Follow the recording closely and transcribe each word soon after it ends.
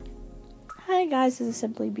Hi guys, this is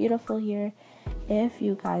Simply Beautiful here. If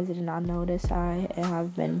you guys did not notice, I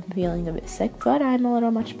have been feeling a bit sick, but I'm a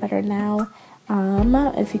little much better now.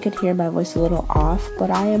 If you could hear my voice a little off,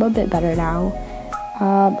 but I am a bit better now.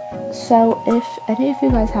 So if any of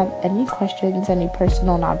you guys have any questions, any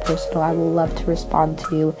personal, non-personal, I would love to respond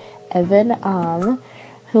to Evan,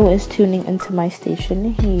 who is tuning into my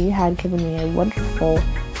station. He had given me a wonderful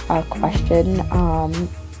question.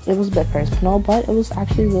 It was a bit personal, but it was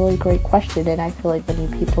actually a really great question, and I feel like many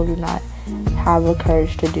people do not have the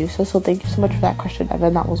courage to do so. So thank you so much for that question,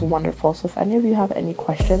 Evan. That was wonderful. So if any of you have any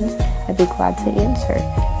questions, I'd be glad to answer.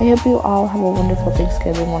 I hope you all have a wonderful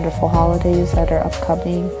Thanksgiving, wonderful holidays that are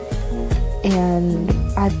upcoming. And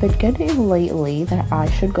I've been getting lately that I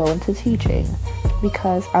should go into teaching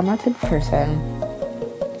because I'm not the type of person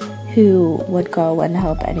who would go and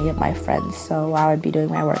help any of my friends. So I would be doing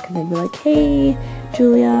my work and they'd be like, "Hey,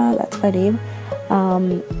 Julia," that's my name.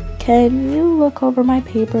 Can you look over my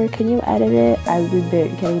paper? Can you edit it? I've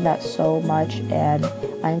been getting that so much, and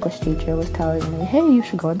my English teacher was telling me, "Hey, you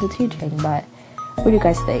should go into teaching." But what do you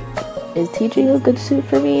guys think? Is teaching a good suit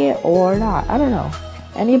for me or not? I don't know.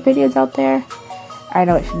 Any opinions out there? I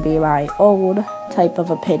know it should be my own type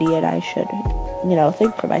of opinion. I should,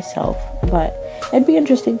 think for myself. But it'd be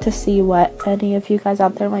interesting to see what any of you guys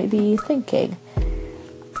out there might be thinking.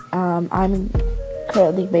 I'm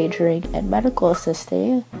currently majoring in medical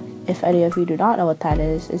assisting. If any of you do not know what that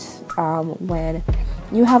is, it's when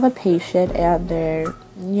you have a patient and they're,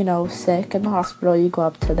 sick in the hospital, you go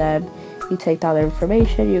up to them, you take down their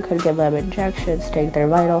information, you could give them injections, take their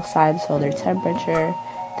vital signs, so their temperature,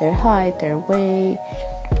 their height, their weight,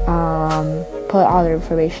 put all their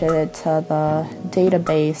information into the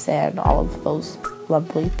database and all of those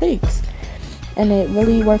lovely things. And it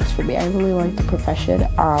really works for me. I really like the profession.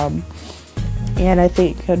 And I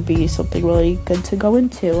think it could be something really good to go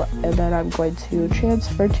into. And then I'm going to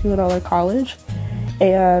transfer to another college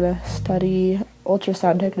and study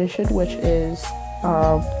ultrasound technician, which is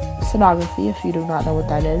sonography. If you do not know what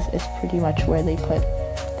that is, it's pretty much where they put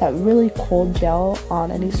that really cold gel on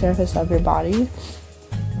any surface of your body,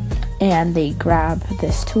 and they grab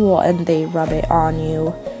this tool and they rub it on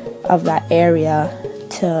you of that area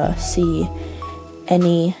to see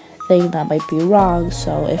anything that might be wrong.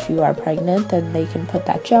 So if you are pregnant, then they can put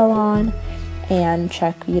that gel on and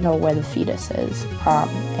check, where the fetus is.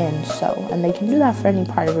 And they can do that for any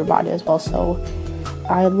part of your body as well. So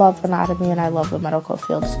I love anatomy and I love the medical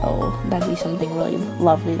field, so that'd be something really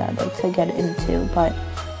lovely that I'd like to get into. But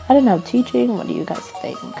I don't know, teaching, what do you guys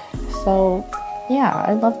think? So yeah,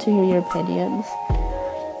 I'd love to hear your opinions.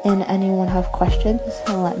 And anyone have questions,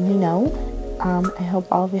 let me know. I hope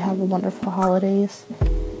all of you have a wonderful holidays.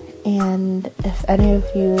 And if any of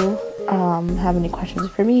you have any questions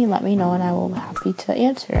for me, let me know and I will be happy to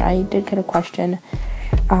answer. I did get a question,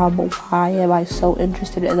 why am I so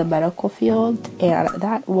interested in the medical field? And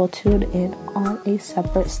that will tune in on a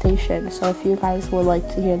separate station. So if you guys would like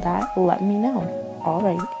to hear that, let me know.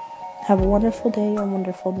 Alright. Have a wonderful day, a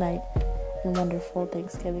wonderful night, and wonderful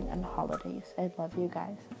Thanksgiving and holidays. I love you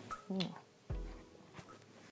guys.